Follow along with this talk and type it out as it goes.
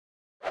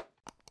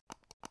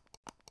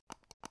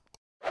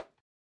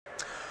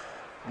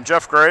I'm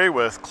Jeff Gray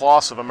with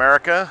CLAAS of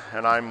America,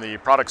 and I'm the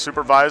product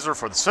supervisor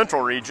for the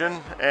Central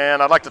region,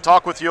 and I'd like to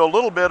talk with you a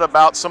little bit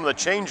about some of the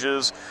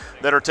changes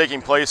that are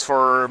taking place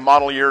for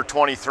model year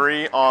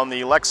 23 on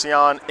the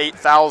Lexion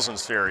 8000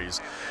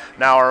 series.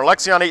 Now, our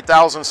Lexion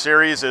 8000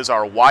 series is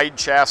our wide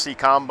chassis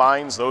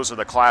combines. Those are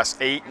the class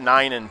 8,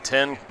 9, and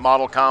 10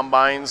 model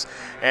combines,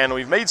 and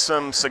we've made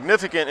some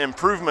significant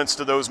improvements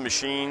to those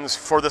machines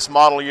for this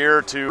model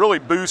year to really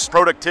boost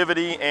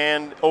productivity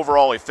and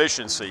overall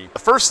efficiency. The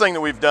first thing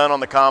that we've done on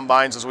the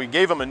combines is we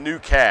gave them a new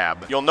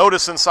cab. You'll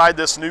notice inside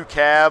this new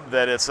cab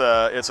that it's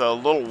a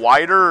little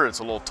wider, it's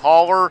a little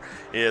taller,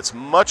 it's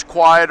much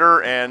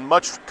quieter and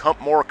much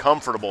more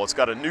comfortable. It's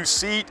got a new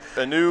seat,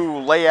 a new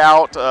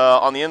layout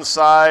on the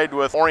inside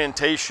with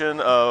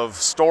orientation of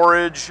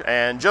storage,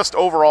 and just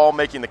overall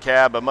making the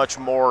cab a much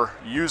more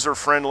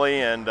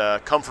user-friendly and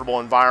comfortable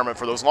environment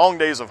for those long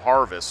days of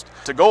harvest.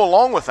 To go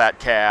along with that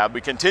cab,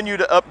 we continue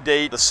to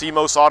update the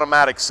CEMOS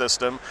Automatic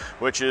system,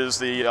 which is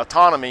the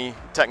autonomy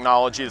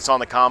technology that's on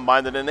the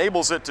combine that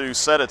enables it to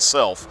set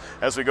itself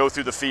as we go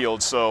through the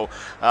field. So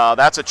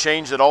that's a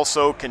change that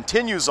also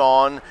continues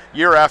on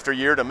year after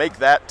year to make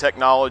that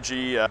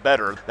technology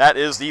better. That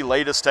is the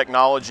latest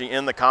technology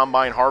in the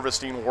combine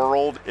harvesting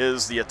world,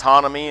 is the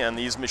autonomy and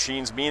these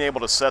machines being able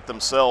to set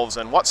themselves.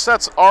 And what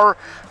sets our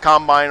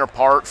combine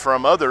apart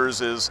from others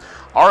is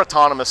our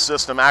autonomous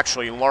system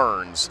actually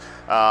learns.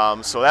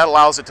 So that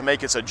allows it to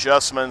make its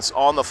adjustments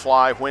on the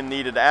fly when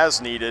needed,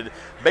 as needed,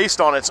 based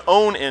on its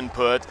own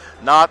input,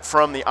 not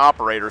from the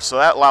operator. So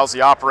that allows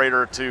the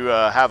operator to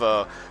have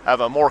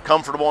a more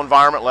comfortable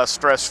environment, less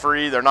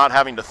stress-free. They're not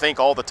having to think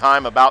all the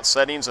time about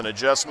settings and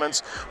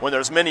adjustments when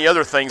there's many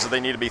other things that they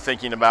need to be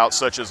thinking about,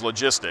 such as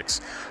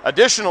logistics.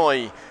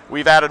 Additionally,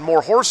 we've added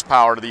more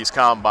horsepower to these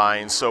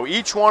combines. So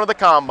each one of the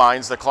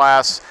combines, the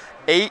class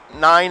 8,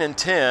 9, and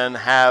 10,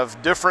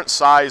 have different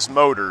size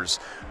motors.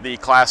 The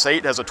class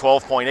 8 has a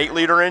 12.8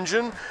 liter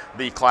engine,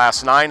 the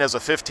class 9 has a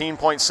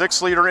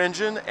 15.6 liter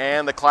engine,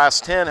 and the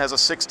class 10 has a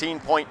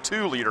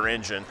 16.2 liter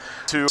engine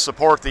to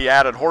support the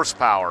added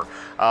horsepower.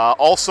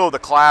 Also, the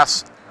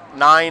class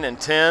 9 and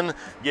 10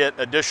 get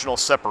additional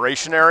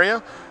separation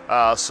area.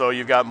 So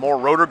you've got more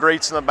rotor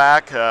grates in the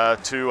back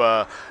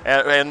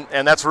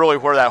and that's really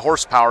where that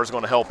horsepower is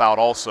going to help out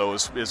also,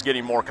 is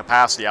getting more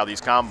capacity out of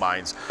these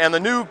combines. And the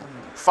new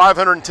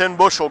 510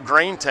 bushel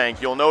grain tank,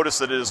 you'll notice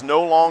that it is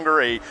no longer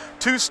a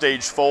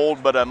two-stage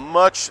fold, but a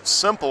much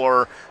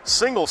simpler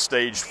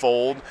single-stage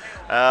fold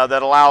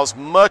that allows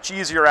much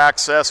easier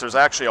access. There's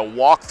actually a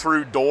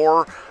walk-through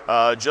door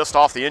just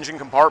off the engine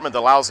compartment that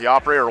allows the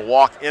operator to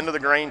walk into the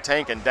grain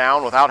tank and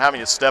down without having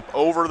to step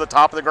over the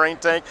top of the grain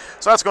tank.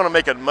 So that's going to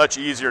make it much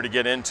easier to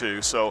get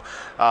into. So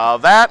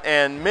that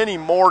and many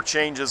more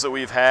changes that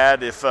we've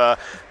had.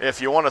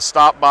 If you want to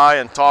stop by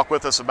and talk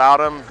with us about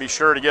them, be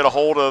sure to get a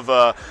hold of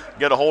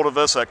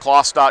us at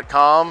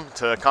CLAAS.com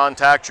to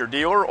contact your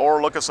dealer,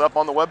 or look us up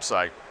on the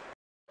website.